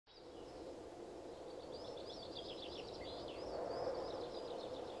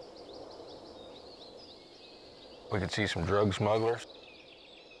We could see some drug smugglers.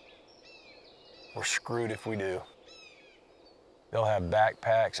 We're screwed if we do. They'll have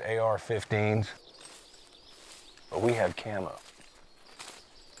backpacks, AR-15s, but we have camo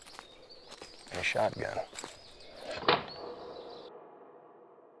and a shotgun.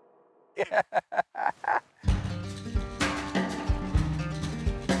 Yeah.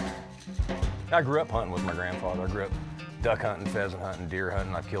 I grew up hunting with my grandfather. I grew up duck hunting, pheasant hunting, deer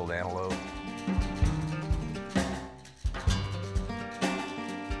hunting. I killed antelope.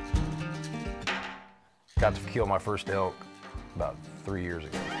 Got to kill my first elk about 3 years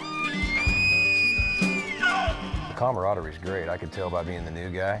ago. The camaraderie is great. I could tell by being the new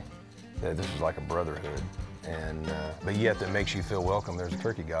guy that this is like a brotherhood. And, but yet that makes you feel welcome. There's a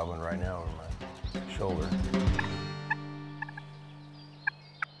turkey gobbling right now over my shoulder.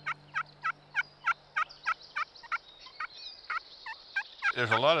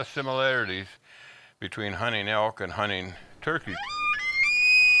 There's a lot of similarities between hunting elk and hunting turkey.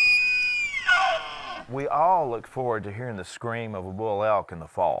 We all look forward to hearing the scream of a bull elk in the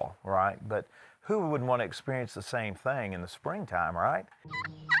fall, right? But who wouldn't want to experience the same thing in the springtime, right?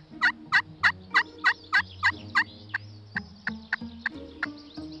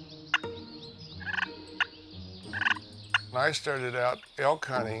 When I started out elk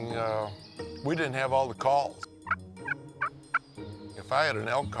hunting, we didn't have all the calls. If I had an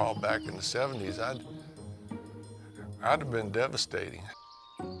elk call back in the 70s, I'd have been devastating.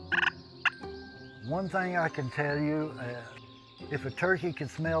 One thing I can tell you, if a turkey could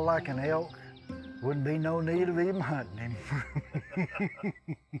smell like an elk, wouldn't be no need of even hunting him.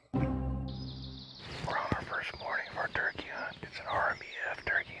 We're on our first morning of our turkey hunt. It's an RMEF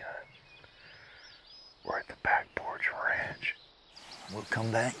turkey hunt. We're at the back porch ranch. We'll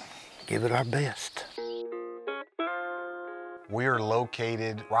come back, give it our best. We are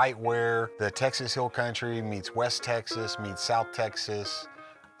located right where the Texas Hill Country meets West Texas, meets South Texas.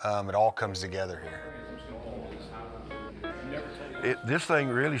 It all comes together here. This thing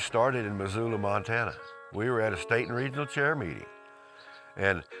really started in Missoula, Montana. We were at a state and regional chair meeting,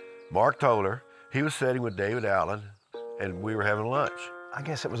 and Mark Toller, he was sitting with David Allen, and we were having lunch. I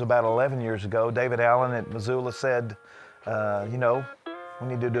guess it was about 11 years ago, David Allen at Missoula said, you know, we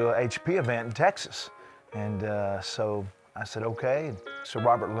need to do a HP event in Texas. And so I said, okay. So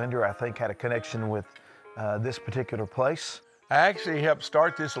Robert Linder, I think, had a connection with this particular place. I actually helped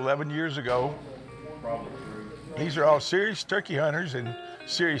start this 11 years ago. These are all serious turkey hunters and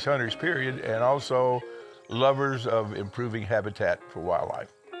serious hunters, period, and also lovers of improving habitat for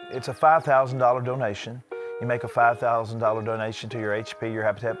wildlife. It's a $5,000 donation. You make a $5,000 donation to your HP, your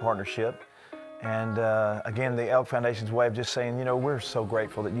Habitat Partnership. And again, the Elk Foundation's way of just saying, you know, we're so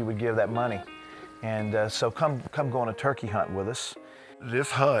grateful that you would give that money. And so come go on a turkey hunt with us.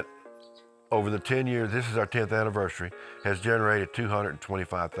 This hunt, over the 10 years, this is our 10th anniversary, has generated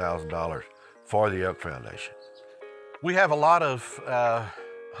 $225,000 for the Elk Foundation. We have a lot of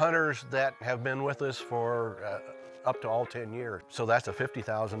hunters that have been with us for up to all 10 years. So that's a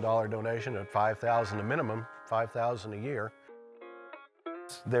 $50,000 donation at $5,000 a minimum, $5,000 a year.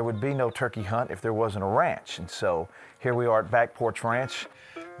 There would be no turkey hunt if there wasn't a ranch. And so here we are at Back Porch Ranch.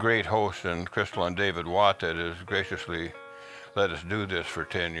 Great host and Crystal and David Watt that has graciously let us do this for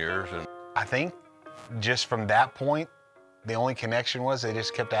 10 years. And I think just from that point, the only connection was they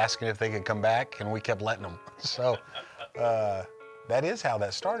just kept asking if they could come back, and we kept letting them. So that is how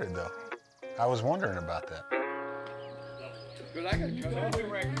that started, though. I was wondering about that.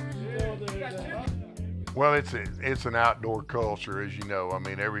 Well, it's an outdoor culture, as you know. I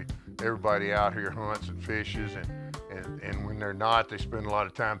mean, everybody out here hunts and fishes, and when they're not, they spend a lot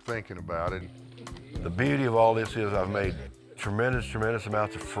of time thinking about it. The beauty of all this is I've made tremendous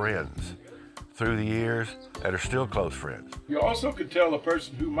amounts of friends through the years that are still close friends. You also could tell a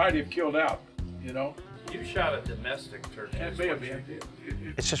person who might have killed out, you know. You shot a domestic turkey.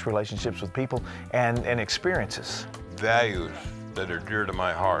 It's just relationships with people and experiences. values that are dear to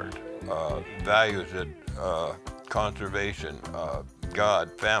my heart, values that conservation,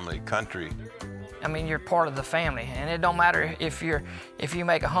 God, family, country. I mean, you're part of the family, and it don't matter if you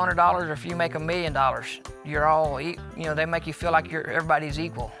make $100 or if you make $1 million. You're all, you know, they make you feel like everybody's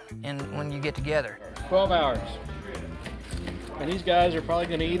equal, and when you get together. 12 hours, and these guys are probably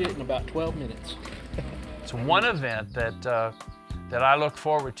going to eat it in about 12 minutes. It's one event that that I look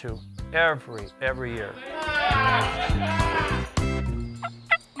forward to every year.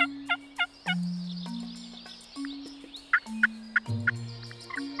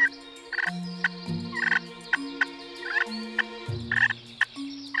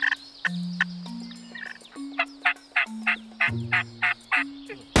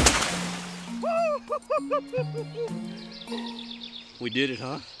 We did it,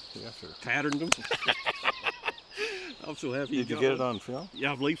 huh? Yes, sir. Patterned them. I'm so happy. Did you get it on film?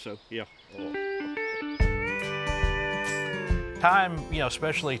 Yeah, I believe so. Yeah. Time, you know,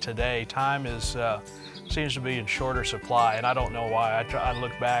 especially today, time is seems to be in shorter supply, and I don't know why. I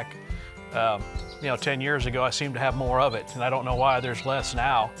look back, you know, 10 years ago, I seem to have more of it, and I don't know why there's less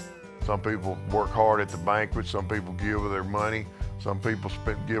now. Some people work hard at the banquet, some people give of their money, some people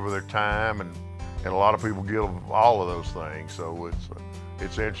give of their time, and a lot of people give of all of those things. So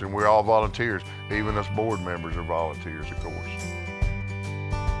it's interesting. We're all volunteers. Even us board members are volunteers, of course.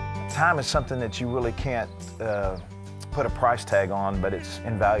 Time is something that you really can't put a price tag on, but it's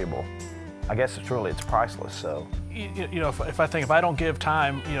invaluable. I guess it's priceless. So you know, if I don't give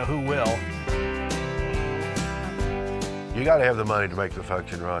time, you know, who will? You got to have the money to make the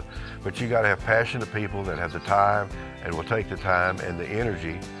function run, but you got to have passionate people that have the time and will take the time and the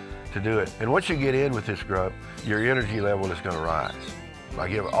energy to do it. And once you get in with this group, your energy level is going to rise. I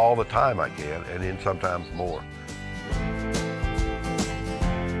give all the time I can, and then sometimes more.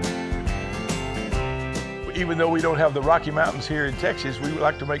 Even though we don't have the Rocky Mountains here in Texas, we would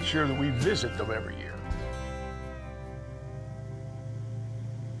like to make sure that we visit them every year.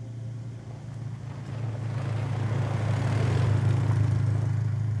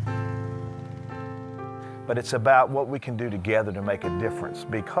 But it's about what we can do together to make a difference,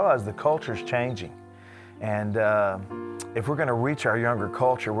 because the culture's changing. And if we're going to reach our younger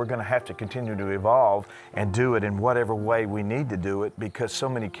culture, we're going to have to continue to evolve and do it in whatever way we need to do it, because so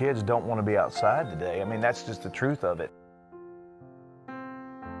many kids don't want to be outside today. I mean, that's just the truth of it.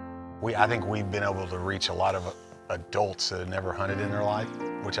 I think we've been able to reach a lot of adults that have never hunted in their life,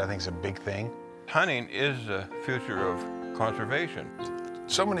 which I think is a big thing. Hunting is the future of conservation.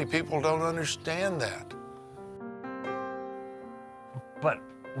 So many people don't understand that. But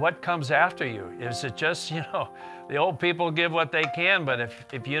what comes after you? Is it just, you know, the old people give what they can, but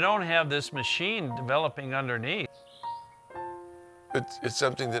if you don't have this machine developing underneath. It's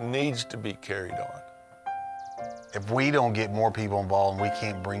something that needs to be carried on. If we don't get more people involved and we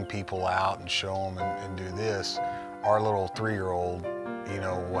can't bring people out and show them and do this, our little 3-year-old, you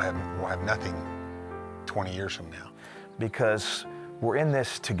know, will have nothing 20 years from now. Because we're in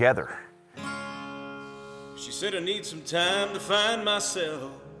this together. She said I need some time to find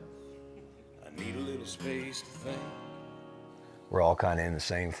myself. I need a little space to think. We're all kind of in the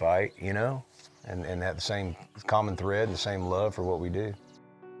same fight, you know, and have the same common thread and the same love for what we do.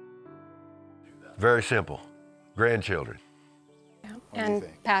 Very simple. Grandchildren. Yeah. And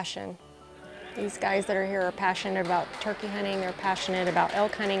passion. These guys that are here are passionate about turkey hunting, they're passionate about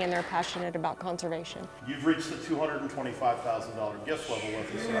elk hunting, and they're passionate about conservation. You've reached the $225,000 gift level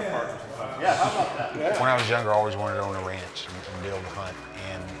with us in our partnership. Yeah, how about that? Yeah. When I was younger, I always wanted to own a ranch and be able to hunt.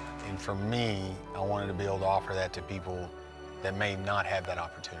 And for me, I wanted to be able to offer that to people that may not have that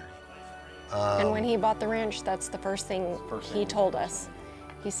opportunity. And when he bought the ranch, that's the first thing he told us.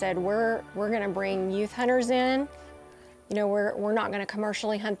 He said, we're going to bring youth hunters in. You know, we're not going to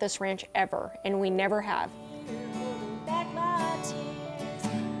commercially hunt this ranch ever, and we never have.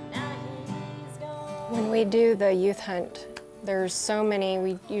 When we do the youth hunt, there's so many,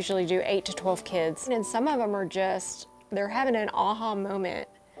 we usually do 8 to 12 kids, and some of them are just, they're having an aha moment,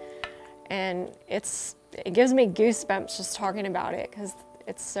 and it gives me goosebumps just talking about it, because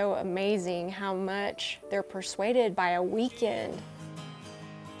it's so amazing how much they're persuaded by a weekend.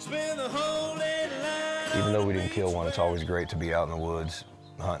 Even though we didn't kill one, it's always great to be out in the woods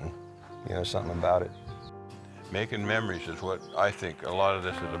hunting. You know, something about it. Making memories is what I think a lot of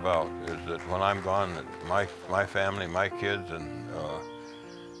this is about, is that when I'm gone, that my family, my kids and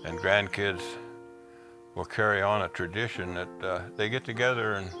grandkids will carry on a tradition that they get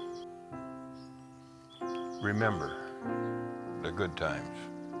together and remember the good times.